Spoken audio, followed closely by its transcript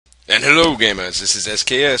And hello gamers, this is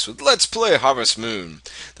SKS with Let's Play Harvest Moon.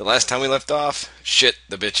 The last time we left off, shit,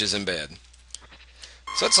 the bitch is in bed.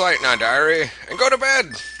 So let's lighten our diary and go to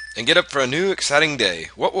bed and get up for a new exciting day.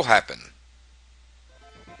 What will happen?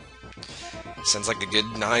 Sounds like a good,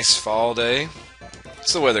 nice fall day.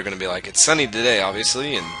 What's the weather going to be like? It's sunny today,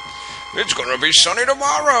 obviously, and it's going to be sunny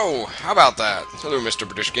tomorrow. How about that? Hello, Mr.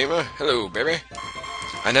 British Gamer. Hello, baby.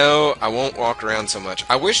 I know I won't walk around so much.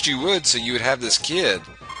 I wished you would so you would have this kid.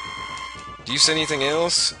 Do you see anything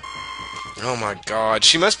else? Oh my god,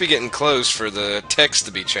 she must be getting close for the text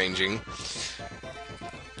to be changing.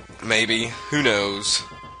 Maybe. Who knows?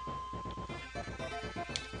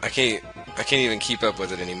 I can't even keep up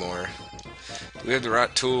with it anymore. Do we have the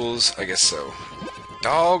right tools? I guess so.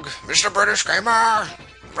 Dog, Mr. British Gamer!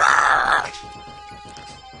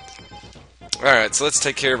 Alright, so let's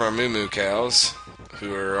take care of our moo-moo cows,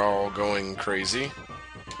 who are all going crazy.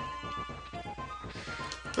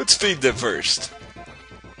 Let's feed them first.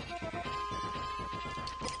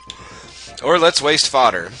 Or let's waste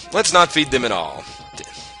fodder. Let's not feed them at all.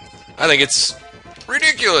 I think it's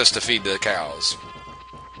ridiculous to feed the cows.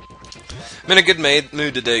 I'm in a good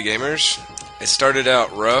mood today, gamers. It started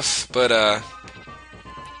out rough, but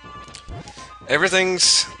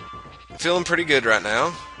everything's feeling pretty good right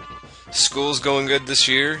now. School's going good this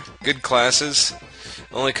year. Good classes.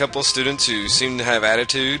 Only a couple students who seem to have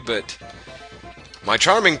attitude, but my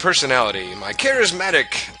charming personality, my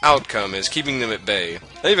charismatic outcome is keeping them at bay.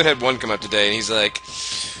 I even had one come up today and he's like,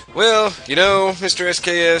 well, you know, Mr.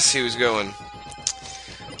 SKS, he was going,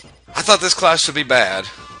 I thought this class would be bad.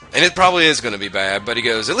 And it probably is going to be bad, but he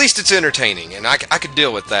goes, at least it's entertaining, and I could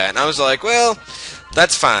deal with that. And I was like, well,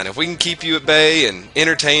 that's fine. If we can keep you at bay and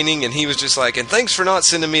entertaining, and he was just like, and thanks for not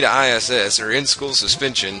sending me to ISS, or in-school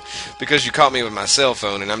suspension, because you caught me with my cell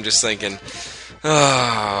phone. And I'm just thinking,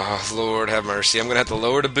 oh, Lord have mercy. I'm going to have to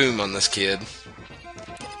lower the boom on this kid.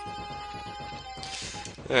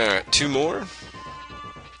 Alright, two more.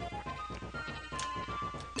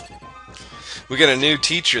 We got a new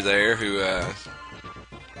teacher there who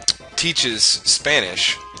teaches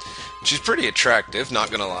Spanish. She's pretty attractive, not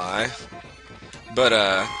gonna lie. But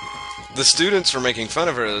the students were making fun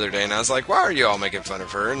of her the other day, and I was like, why are you all making fun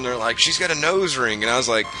of her? And they're like, she's got a nose ring. And I was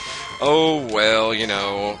like, oh, well, you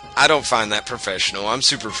know, I don't find that professional. I'm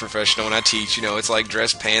super professional when I teach. You know, it's like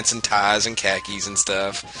dress pants and ties and khakis and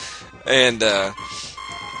stuff. And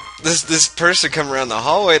this person come around the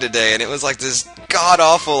hallway today, and it was like this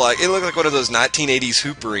god-awful, like, it looked like one of those 1980s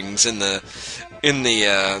hoop rings in the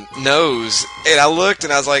nose. And I looked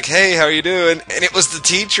and I was like, hey, how are you doing? And it was the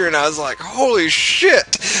teacher, and I was like, holy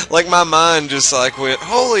shit. Like, my mind just like went,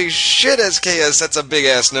 holy shit, SKS, that's a big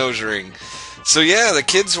ass nose ring. So yeah, the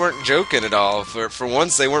kids weren't joking at all. For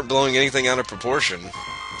once, they weren't blowing anything out of proportion.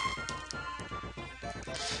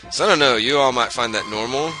 So I don't know, you all might find that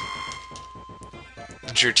normal,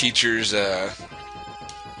 that your teachers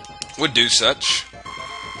would do such.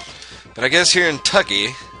 But I guess here in Tucky,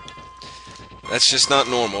 that's just not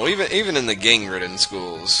normal, even in the gang-ridden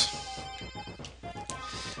schools.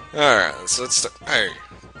 Alright, so let's start.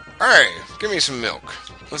 Hey, give me some milk.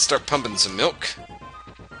 Let's start pumping some milk.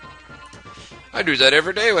 I do that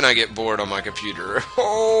every day when I get bored on my computer.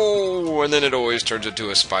 Oh, and then it always turns into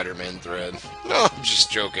a Spider-Man thread. No, I'm just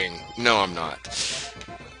joking. No, I'm not.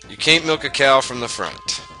 You can't milk a cow from the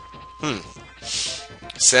front.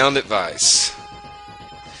 Sound advice.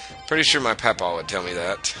 Pretty sure my papa would tell me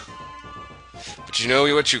that. But you know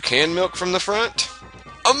what you can milk from the front?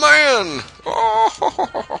 A man!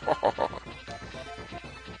 Oh,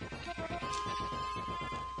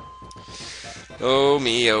 oh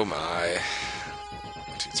me, oh my.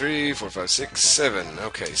 1, 2, 3, 4, 5, 6, 7.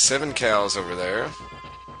 Okay, 7 cows over there.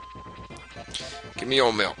 Give me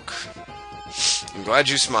your milk. I'm glad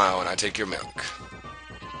you smile when I take your milk.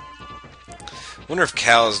 I wonder if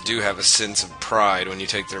cows do have a sense of pride when you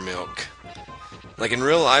take their milk. Like, in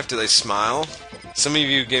real life, do they smile? Some of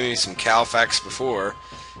you gave me some cow facts before.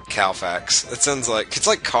 Cow facts. That sounds like, it's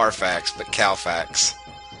like car facts, but cow facts.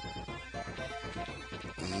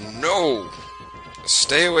 No!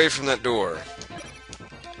 Stay away from that door.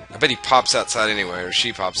 I bet he pops outside anyway, or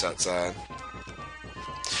she pops outside.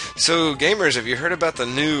 So, gamers, have you heard about the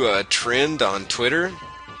new trend on Twitter?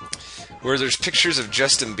 Where there's pictures of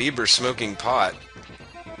Justin Bieber smoking pot.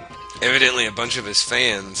 Evidently a bunch of his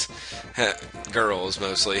fans, girls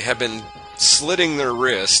mostly, have been slitting their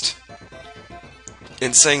wrist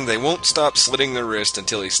and saying they won't stop slitting their wrist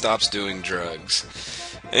until he stops doing drugs.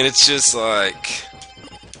 And it's just like,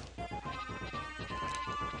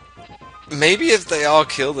 maybe if they all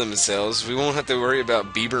kill themselves, we won't have to worry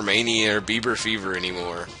about Bieber mania or Bieber fever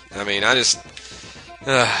anymore. I mean, I just...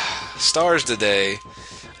 stars today,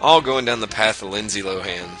 all going down the path of Lindsay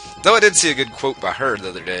Lohan. Though I did see a good quote by her the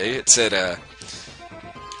other day. It said,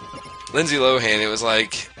 Lindsay Lohan, it was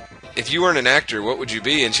like, if you weren't an actor, what would you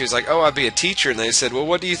be? And she was like, oh, I'd be a teacher. And they said, well,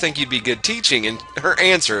 what do you think you'd be good teaching? And her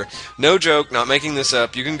answer, no joke, not making this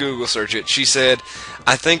up, you can Google search it. She said,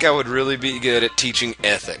 I think I would really be good at teaching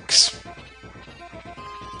ethics.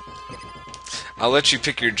 I'll let you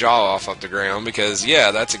pick your jaw off the ground because, yeah,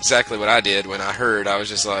 that's exactly what I did when I heard. I was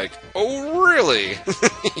just like, oh, really?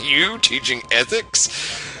 You teaching ethics?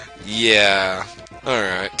 Yeah.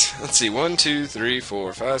 Alright. Let's see. 1, 2, 3,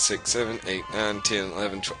 4, 5, 6, 7, 8, 9, 10,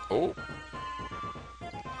 11, 12. Oh.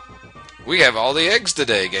 We have all the eggs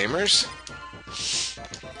today, gamers.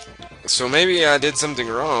 So maybe I did something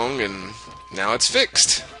wrong and now it's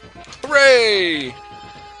fixed. Hooray!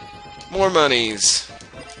 More monies.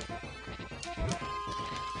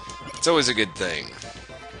 It's always a good thing.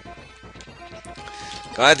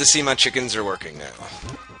 Glad to see my chickens are working now.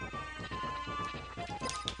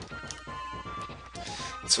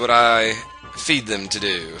 It's what I feed them to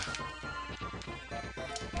do.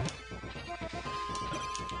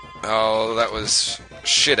 Oh, that was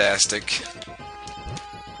shitastic.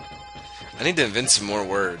 I need to invent some more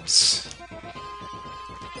words.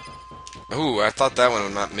 Ooh, I thought that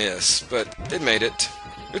one might miss, but it made it.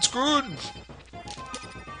 It's good!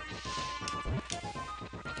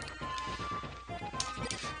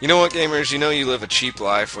 You know what, gamers? You know you live a cheap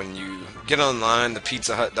life when you get online to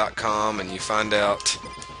pizzahut.com and you find out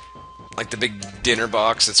like the big dinner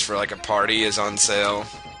box that's for like a party is on sale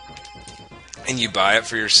and you buy it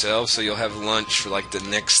for yourself so you'll have lunch for like the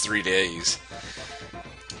next 3 days.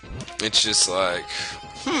 It's just like,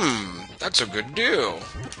 that's a good deal.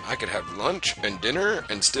 I could have lunch and dinner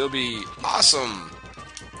and still be awesome.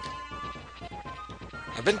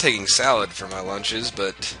 I've been taking salad for my lunches,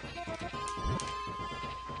 but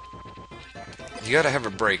you gotta have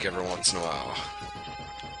a break every once in a while.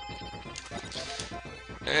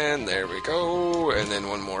 And there we go. And then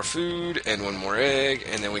one more food and one more egg.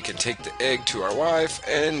 And then we can take the egg to our wife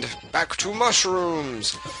and back to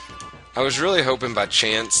mushrooms. I was really hoping by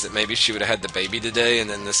chance that maybe she would have had the baby today and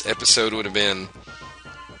then this episode would have been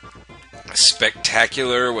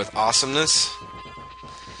spectacular with awesomeness.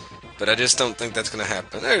 But I just don't think that's going to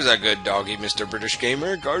happen. There's that good doggy, Mr. British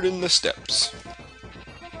Gamer, guarding the steps.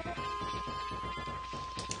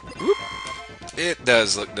 Whoop. It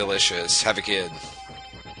does look delicious. Have a kid.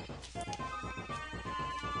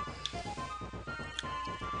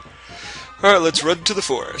 Alright, let's run to the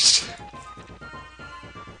forest.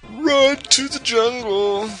 Run to the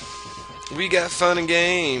jungle. We got fun and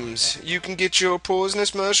games. You can get your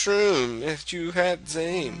poisonous mushroom if you have the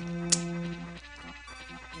same.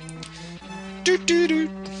 Doot doot doot.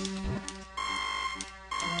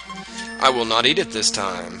 I will not eat it this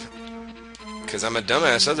time. Because I'm a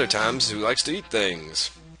dumbass other times who likes to eat things.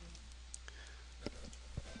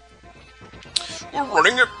 We're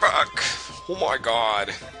running it back. Oh my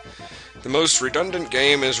god. The most redundant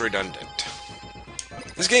game is redundant.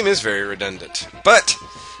 This game is very redundant. But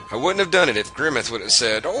I wouldn't have done it if Grimmeth would have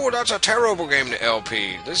said, oh, that's a terrible game to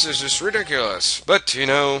LP. This is just ridiculous. But, you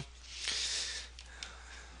know,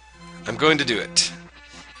 I'm going to do it.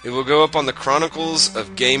 It will go up on the Chronicles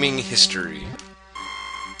of Gaming History.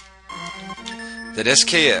 That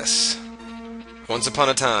SKS, once upon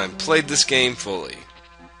a time, played this game fully.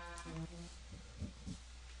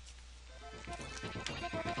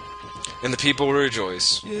 And the people will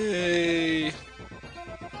rejoice. Yay!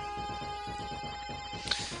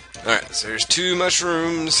 Alright, so there's 2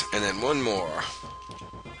 mushrooms, and then 1 more.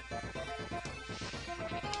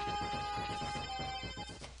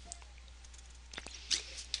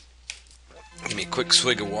 Give me a quick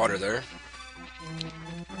swig of water there.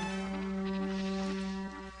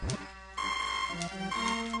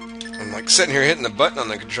 I'm like sitting here hitting the button on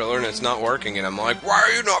the controller and it's not working, and I'm like, why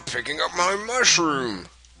are you not picking up my mushroom?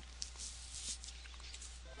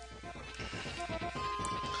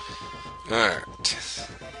 Alright.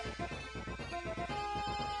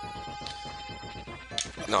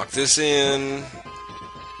 Knock this in.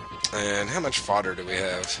 And how much fodder do we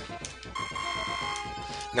have?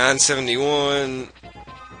 971.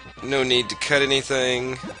 No need to cut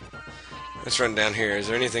anything. Let's run down here. Is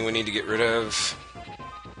there anything we need to get rid of?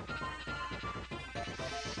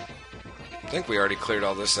 I think we already cleared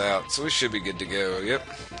all this out, so we should be good to go. Yep.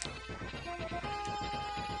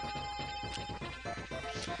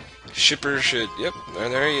 Shipper should... Yep,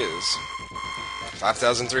 there he is.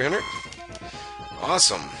 5,300.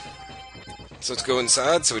 Awesome. So let's go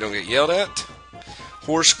inside so we don't get yelled at.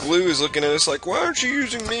 Horse Glue is looking at us like, why aren't you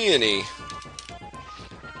using me any?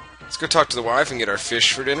 It's go talk to the wife and get our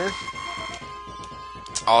fish for dinner.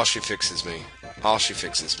 It's all she fixes me. All she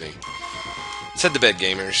fixes me. Let's head to bed,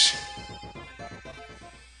 gamers.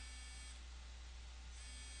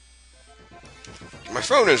 My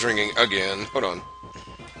phone is ringing again. Hold on.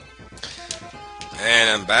 And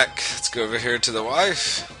I'm back. Let's go over here to the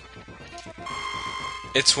wife.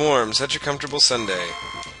 It's warm. Such a comfortable Sunday.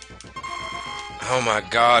 Oh my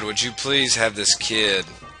God, would you please have this kid?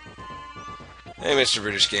 Hey, Mr.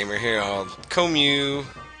 British Gamer, here, I'll comb you,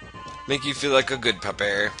 make you feel like a good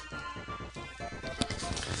puppy.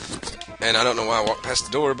 And I don't know why I walked past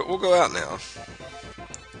the door, but we'll go out now.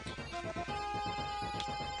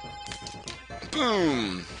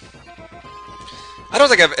 Boom! I don't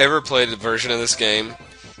think I've ever played a version of this game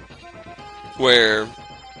where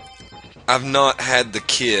I've not had the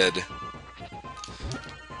kid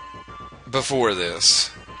before this.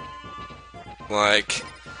 Like,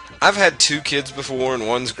 I've had 2 kids before, and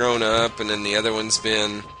one's grown up, and then the other one's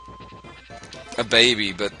been a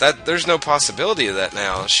baby, but there's no possibility of that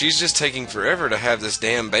now. She's just taking forever to have this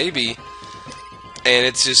damn baby, and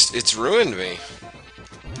it's ruined me.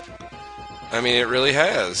 I mean, it really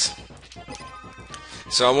has.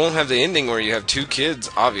 So I won't have the ending where you have 2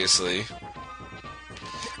 kids, obviously.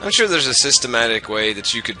 I'm sure there's a systematic way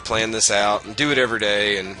that you could plan this out and do it every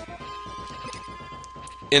day and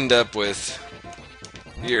end up with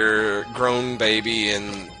your grown baby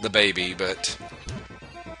and the baby, but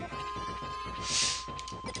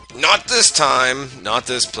not this time, not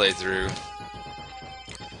this playthrough.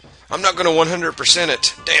 I'm not going to 100%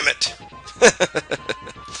 it, damn it.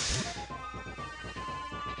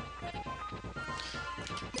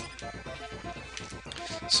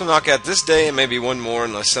 So knock out this day and maybe one more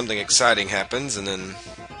unless something exciting happens, and then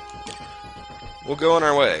we'll go on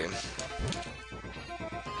our way.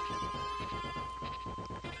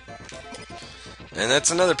 And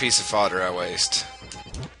that's another piece of fodder I waste.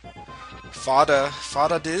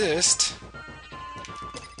 Fodder dist.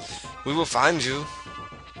 We will find you.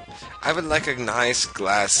 I would like a nice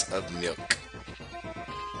glass of milk.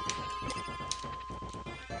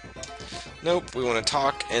 Nope, we want to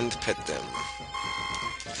talk and pet them.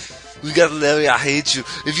 We got Larry, I hate you.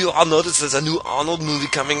 If you all notice, there's a new Arnold movie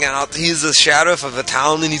coming out. He's the sheriff of a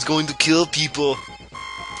town and he's going to kill people.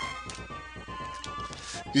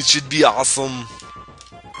 It should be awesome.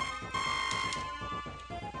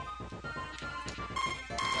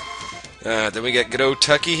 Then we got good old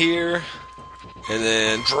Tucky here. And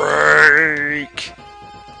then Drake.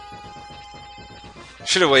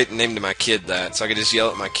 Should have waited and named my kid that, so I could just yell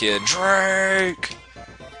at my kid, Drake!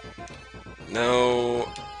 No.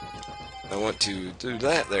 I want to do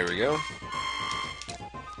that. There we go.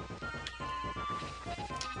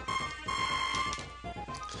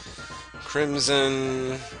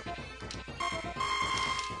 Crimson.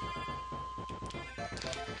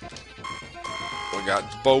 We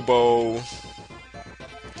got Bobo.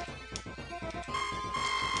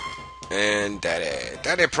 And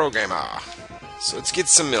Daddy Programmer. So let's get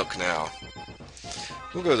some milk now.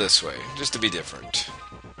 We'll go this way, just to be different.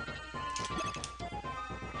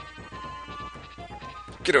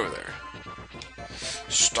 Get over there.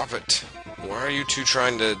 Stop it. Why are you two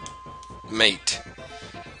trying to mate?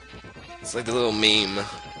 It's like the little meme.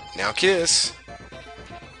 Now kiss.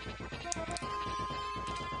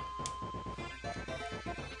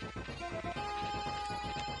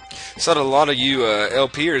 Saw a lot of you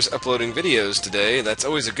LPers uploading videos today. That's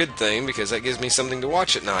always a good thing because that gives me something to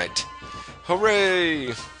watch at night.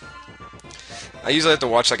 Hooray! I usually have to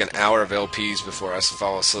watch like an hour of LPs before I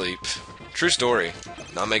fall asleep. True story.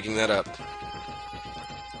 Not making that up.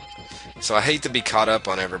 So I hate to be caught up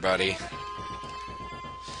on everybody.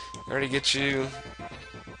 Already get you.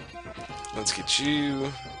 Let's get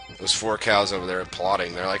you. Those 4 cows over there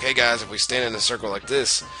applauding. They're like, hey guys, if we stand in a circle like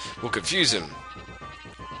this, we'll confuse him.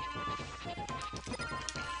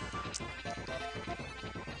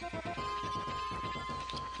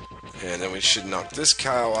 And then we should knock this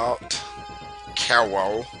cow out.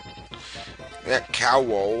 Cow. That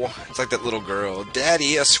cow. It's like that little girl.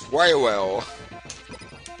 Daddy, a squirrel.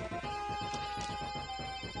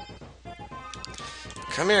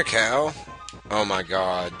 Come here, cow. Oh my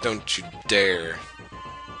god, don't you dare.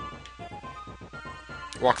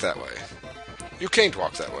 Walk that way. You can't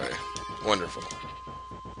walk that way. Wonderful.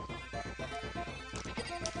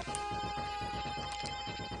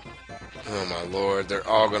 Oh my lord, they're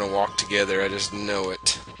all gonna walk together, I just know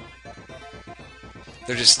it.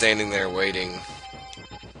 They're just standing there waiting.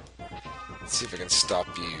 Let's see if I can stop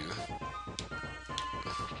you.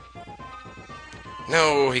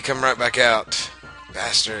 No, he come right back out.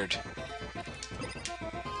 Bastard.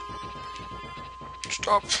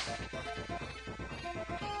 Stop.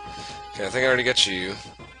 Okay, I think I already got you.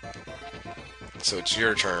 So it's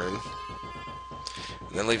your turn.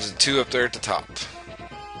 And that leaves the 2 up there at the top.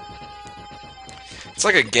 It's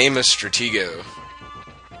like a game of Stratego.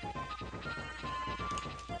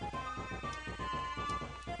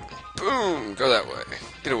 Boom! Go that way.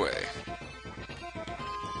 Get away.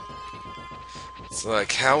 It's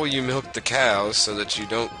like, how will you milk the cows so that you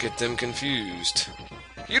don't get them confused?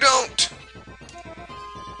 You don't!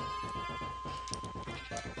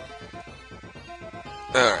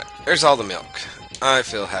 Alright, there's all the milk. I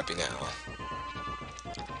feel happy now.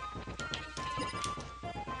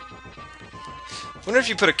 Wonder if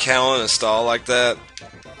you put a cow in a stall like that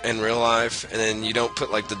in real life, and then you don't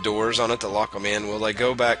put like the doors on it to lock them in, will they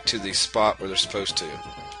go back to the spot where they're supposed to?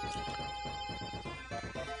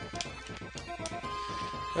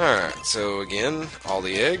 Alright, so again, all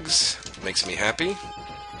the eggs. Makes me happy.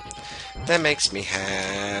 That makes me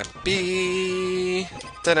happy.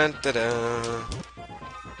 Da-da-da-da.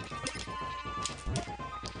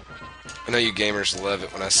 I know you gamers love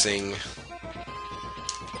it when I sing.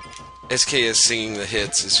 SKS singing the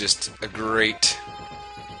hits is just a great...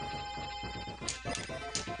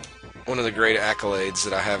 one of the great accolades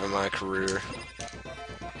that I have in my career.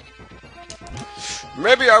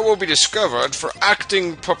 Maybe I will be discovered for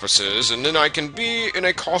acting purposes, and then I can be in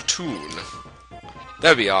a cartoon.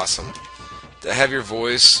 That'd be awesome. To have your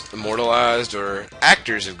voice immortalized, or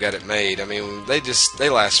actors have got it made. I mean, they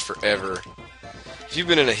last forever. If you've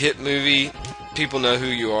been in a hit movie, people know who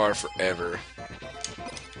you are forever.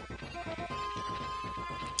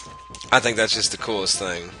 I think that's just the coolest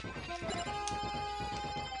thing.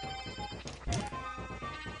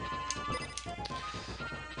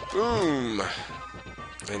 Boom!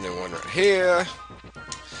 And then one right here.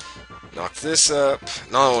 Knock this up.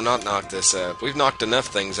 No, not knock this up. We've knocked enough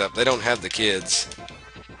things up. They don't have the kids.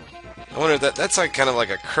 I wonder if that's like kind of like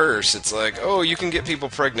a curse. It's like, oh, you can get people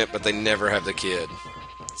pregnant, but they never have the kid.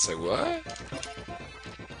 Say what?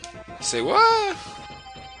 Say what?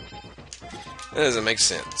 That doesn't make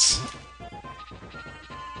sense.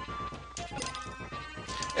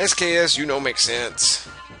 SKS, you know, makes sense.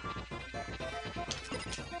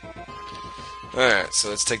 Alright, so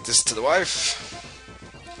let's take this to the wife.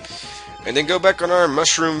 And then go back on our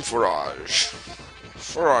mushroom forage.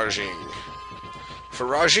 Foraging.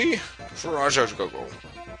 Foragey? Forage go go.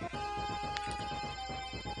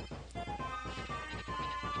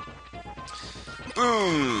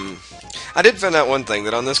 Boom! I did find out one thing,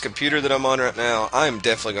 that on this computer that I'm on right now, I'm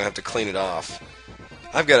definitely going to have to clean it off.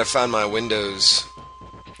 I've got to find my Windows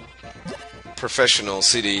Professional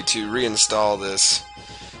CD to reinstall this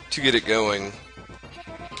to get it going.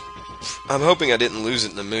 I'm hoping I didn't lose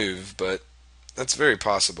it in the move, but that's very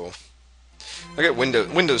possible. I got Windows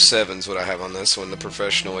 7's what I have on this one, the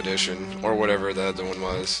Professional Edition, or whatever the other one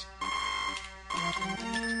was.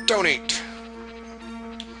 Donate!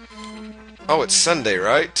 Oh, it's Sunday,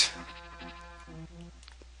 right?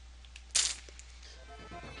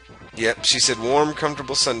 Yep, she said warm,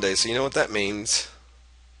 comfortable Sunday, so you know what that means.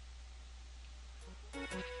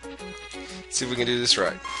 Let's see if we can do this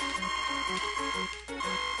right.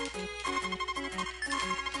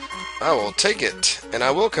 I will take it, and I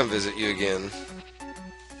will come visit you again.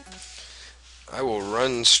 I will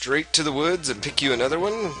run straight to the woods and pick you another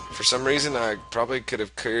one. For some reason, I probably could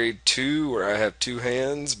have carried 2 where I have 2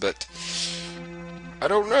 hands, but I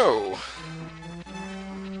don't know.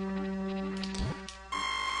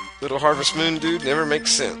 Little Harvest Moon dude never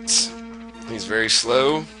makes sense. He's very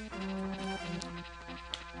slow.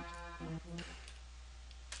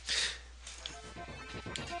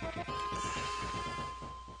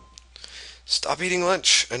 Stop eating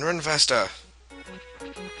lunch and run faster.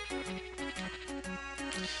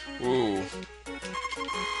 Ooh.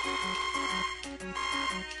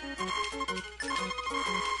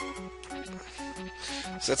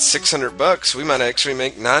 So that's $600. We might actually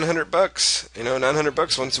make $900. You know,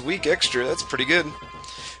 $900 once a week extra. That's pretty good.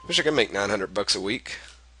 Wish I could make $900 a week.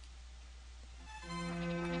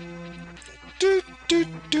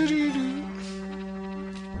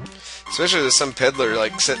 Especially with some peddler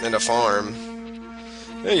like sitting in a farm.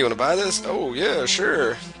 Hey, you want to buy this? Oh yeah,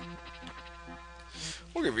 sure.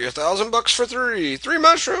 We'll give you $1,000 for 3. 3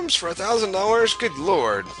 mushrooms for $1,000. Good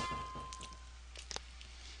lord.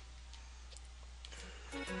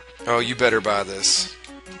 Oh, you better buy this.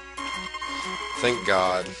 Thank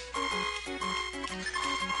God.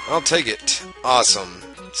 I'll take it. Awesome.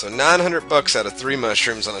 So $900 out of 3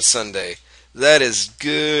 mushrooms on a Sunday. That is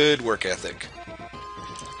good work ethic.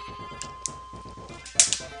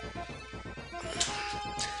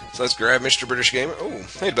 So let's grab Mr. British Gamer. Oh,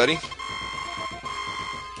 hey buddy.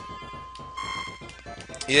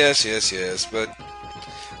 Yes, yes, yes, but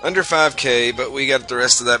under 5K, but we got the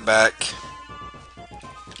rest of that back.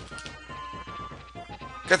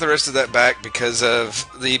 Got the rest of that back because of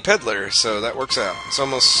the peddler, so that works out. It's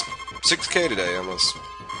almost 6K today, almost.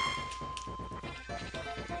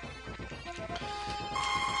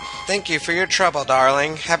 Thank you for your trouble,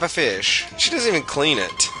 darling. Have a fish. She doesn't even clean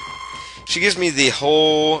it. She gives me the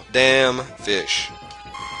whole damn fish.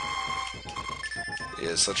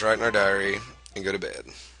 Yes, let's write in our diary and go to bed.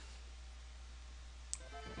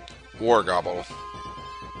 War gobble.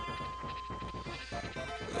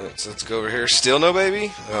 So let's go over here. Still no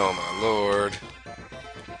baby? Oh my lord.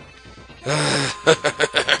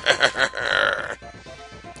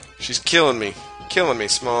 She's killing me. Killing me,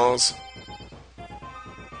 Smalls.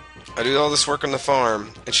 I do all this work on the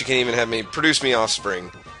farm, and she can't even have me produce me offspring.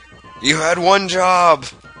 You had one job!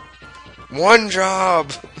 One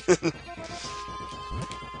job!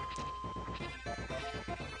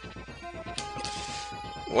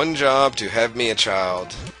 One job to have me a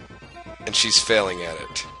child, and she's failing at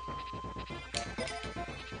it.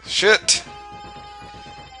 Shit!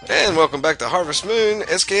 And welcome back to Harvest Moon,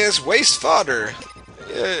 SKS Waste Fodder!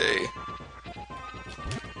 Yay!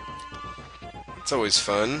 It's always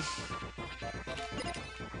fun.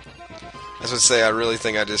 I was going to say, I really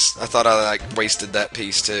think I thought I, like, wasted that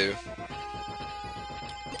piece, too.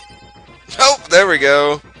 Oh, there we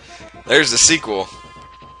go! There's the sequel.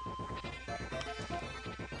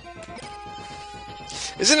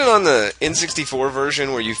 Isn't it on the N64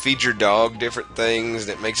 version where you feed your dog different things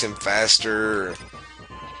and it makes him faster? Or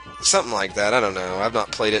something like that. I don't know. I've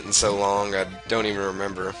not played it in so long, I don't even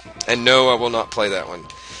remember. And no, I will not play that one.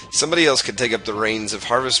 Somebody else could take up the reins of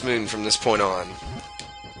Harvest Moon from this point on.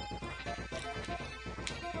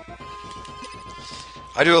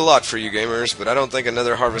 I do a lot for you gamers, but I don't think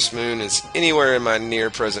another Harvest Moon is anywhere in my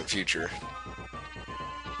near-present future.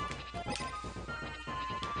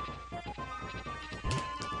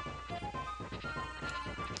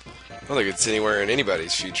 I don't think it's anywhere in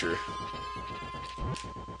anybody's future.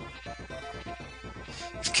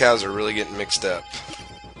 These cows are really getting mixed up.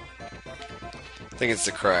 I think it's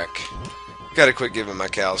the crack. Gotta quit giving my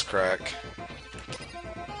cows crack.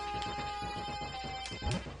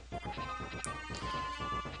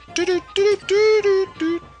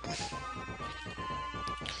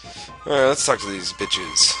 Alright, let's talk to these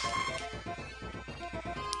bitches.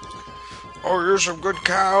 Oh, you're some good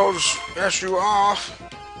cows. Yes, you are.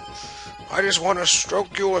 I just want to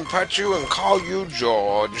stroke you and pet you and call you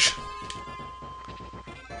George.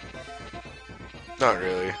 Not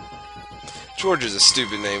really. George is a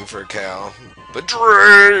stupid name for a cow. But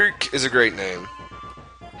Drake is a great name.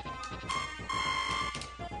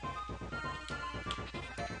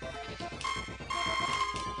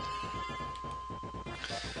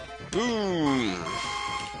 Boom.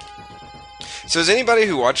 So is anybody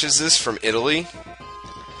who watches this from Italy?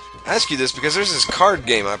 I ask you this because there's this card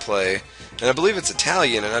game I play, and I believe it's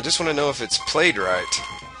Italian, and I just want to know if it's played right.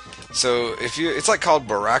 So if you, it's like called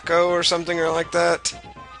Baracco or something or like that.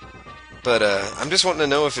 But I'm just wanting to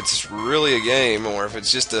know if it's really a game or if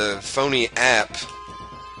it's just a phony app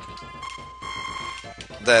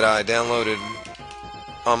that I downloaded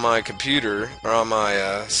on my computer or on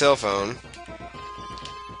my cell phone.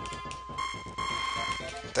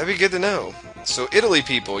 That'd be good to know. So Italy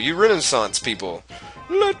people, you Renaissance people,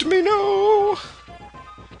 let me know.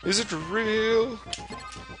 Is it real?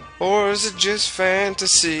 Or is it just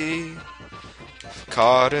fantasy?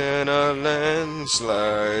 Caught in a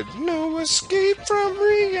landslide, no escape from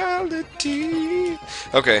reality.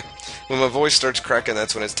 Okay, when my voice starts cracking,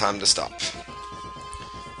 that's when it's time to stop.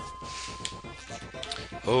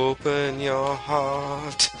 Open your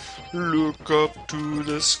heart, look up to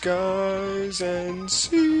the skies and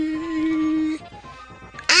see.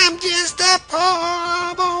 I'm just a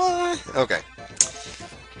poor boy. Okay.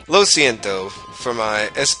 Lo siento for my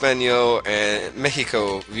Espanol and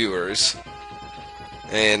Mexico viewers.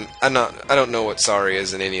 And I don't know what sorry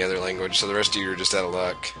is in any other language, so the rest of you are just out of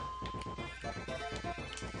luck.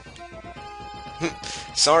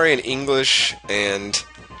 Sorry in English and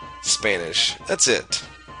Spanish. That's it.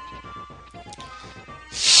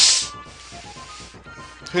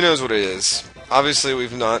 Who knows what it is? Obviously,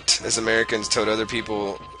 we've not, as Americans, told other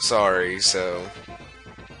people sorry, so...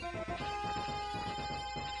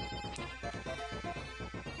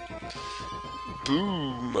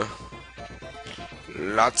 Boom!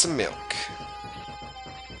 Lots of milk.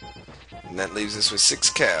 And that leaves us with 6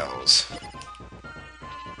 cows.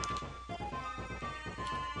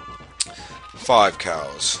 5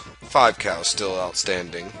 cows. 5 cows still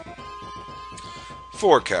outstanding.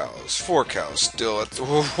 4 cows. 4 cows still at...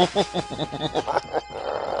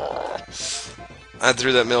 I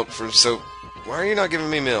threw that milk from so... Why are you not giving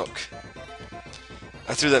me milk?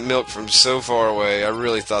 I threw that milk from so far away. I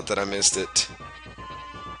really thought that I missed it.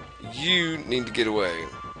 You need to get away.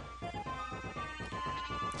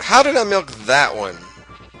 How did I milk that one?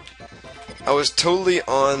 I was totally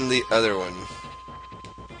on the other one.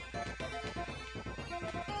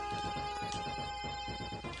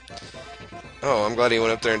 Oh, I'm glad he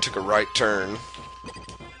went up there and took a right turn.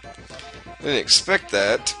 I didn't expect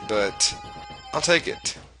that, but I'll take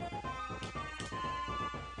it.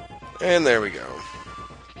 And there we go.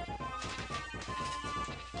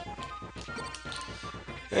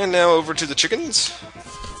 And now over to the chickens.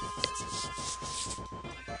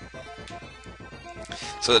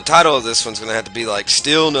 So the title of this one's going to have to be like,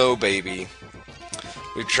 Still No Baby.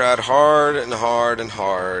 We've tried hard and hard and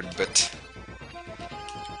hard, but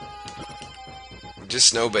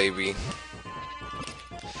just no baby.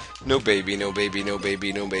 No baby, no baby, no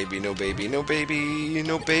baby, no baby, no baby, no baby,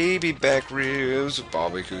 no baby back ribs with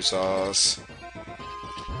barbecue sauce.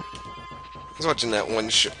 I was watching that one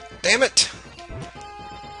show. Damn it!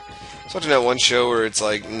 I was watching that one show where it's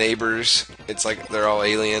like neighbors. It's like they're all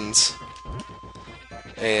aliens.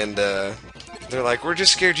 And they're like, we're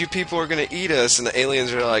just scared you people are going to eat us. And the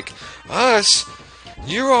aliens are like, us?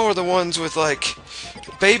 You all are the ones with like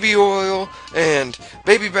baby oil and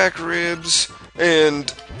baby back ribs.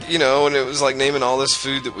 And, you know, and it was like naming all this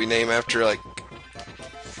food that we name after like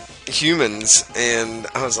humans. And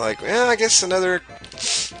I was like, well, I guess another,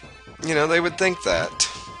 you know, they would think that.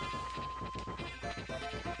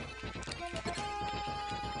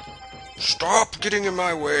 Stop getting in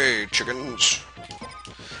my way, chickens.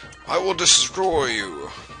 I will destroy you.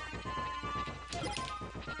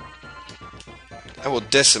 I will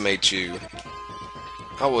decimate you.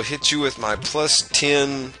 I will hit you with my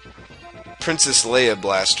 +10 Princess Leia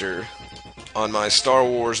blaster on my Star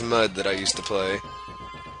Wars mud that I used to play.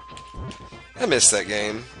 I missed that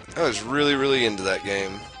game. I was really, really into that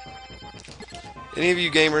game. Any of you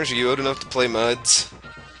gamers, are you old enough to play muds?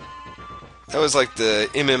 That was like the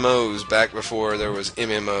MMOs back before there was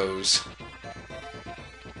MMOs.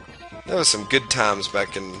 That was some good times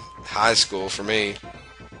back in high school for me.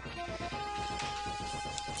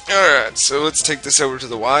 Alright, so let's take this over to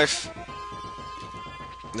the wife.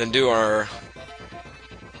 And then do our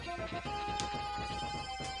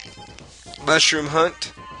mushroom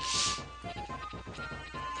hunt.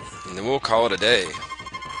 And then we'll call it a day.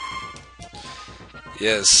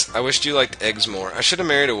 Yes, I wished you liked eggs more. I should have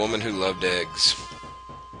married a woman who loved eggs.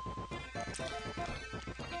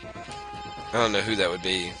 I don't know who that would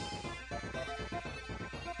be.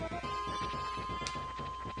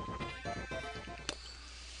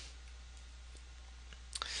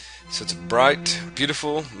 So it's a bright,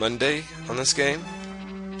 beautiful Monday on this game,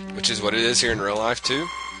 which is what it is here in real life too.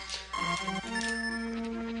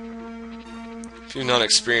 If you've not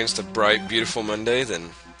experienced a bright, beautiful Monday,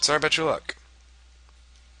 then sorry about your luck.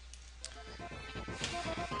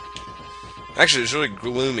 Actually, it's really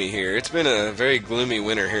gloomy here. It's been a very gloomy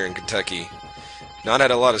winter here in Kentucky. Not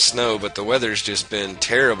had a lot of snow, but the weather's just been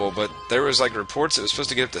terrible. But there was like reports it was supposed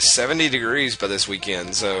to get up to 70 degrees by this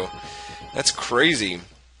weekend, so that's crazy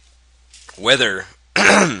weather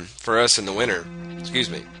for us in the winter. Excuse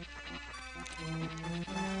me.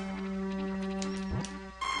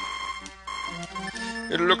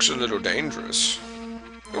 It looks a little dangerous.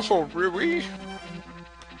 Oh, really?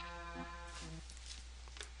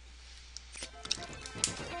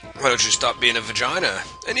 Why don't you stop being a vagina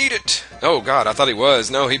and eat it? Oh God, I thought he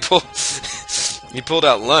was. No, he pulled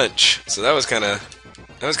out lunch. So that was kind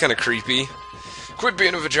of creepy. Quit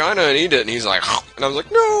being a vagina and eat it. And he's like, and I was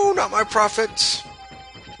like, no, not my profits.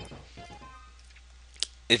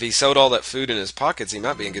 If he sewed all that food in his pockets, he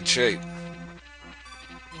might be in good shape.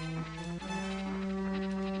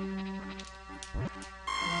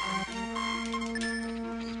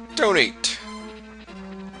 Don't eat.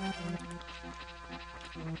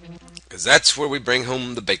 Because that's where we bring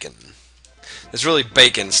home the bacon. There's really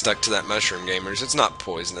bacon stuck to that mushroom, gamers. It's not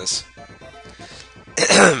poisonous.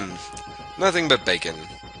 Nothing but bacon.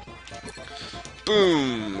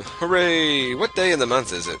 Boom! Hooray! What day of the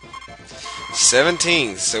month is it?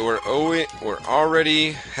 17th. So we're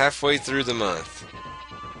already halfway through the month.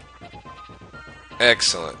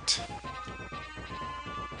 Excellent.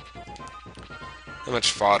 How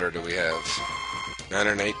much fodder do we have?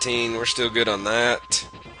 918. We're still good on that.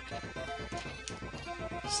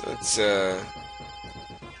 So it's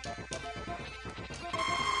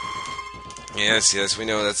yes, we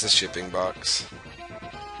know that's a shipping box.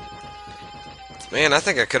 Man, I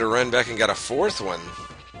think I could have run back and got a fourth one.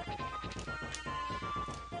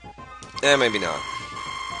 Maybe not.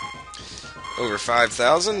 over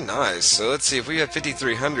 5,000. Nice. So let's see if we have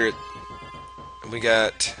 5,300. We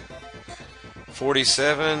got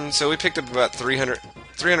 47. So we picked up about 300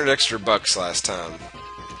 extra bucks last time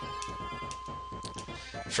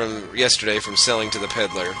from yesterday from selling to the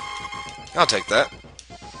peddler. I'll take that.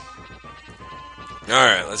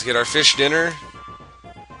 Alright, let's get our fish dinner.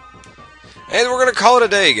 And we're going to call it a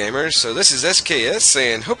day, gamers. So this is SKS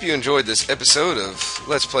saying, hope you enjoyed this episode of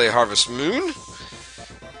Let's Play Harvest Moon.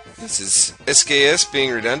 This is SKS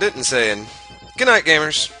being redundant and saying, good night,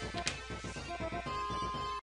 gamers.